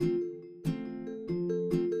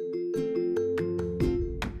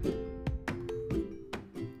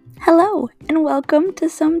Hello, and welcome to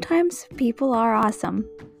Sometimes People Are Awesome,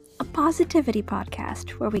 a positivity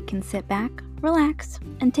podcast where we can sit back, relax,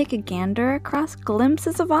 and take a gander across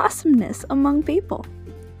glimpses of awesomeness among people.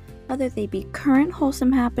 Whether they be current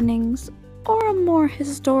wholesome happenings or a more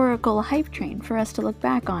historical hype train for us to look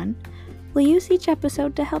back on, we'll use each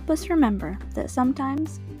episode to help us remember that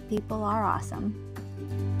sometimes people are awesome.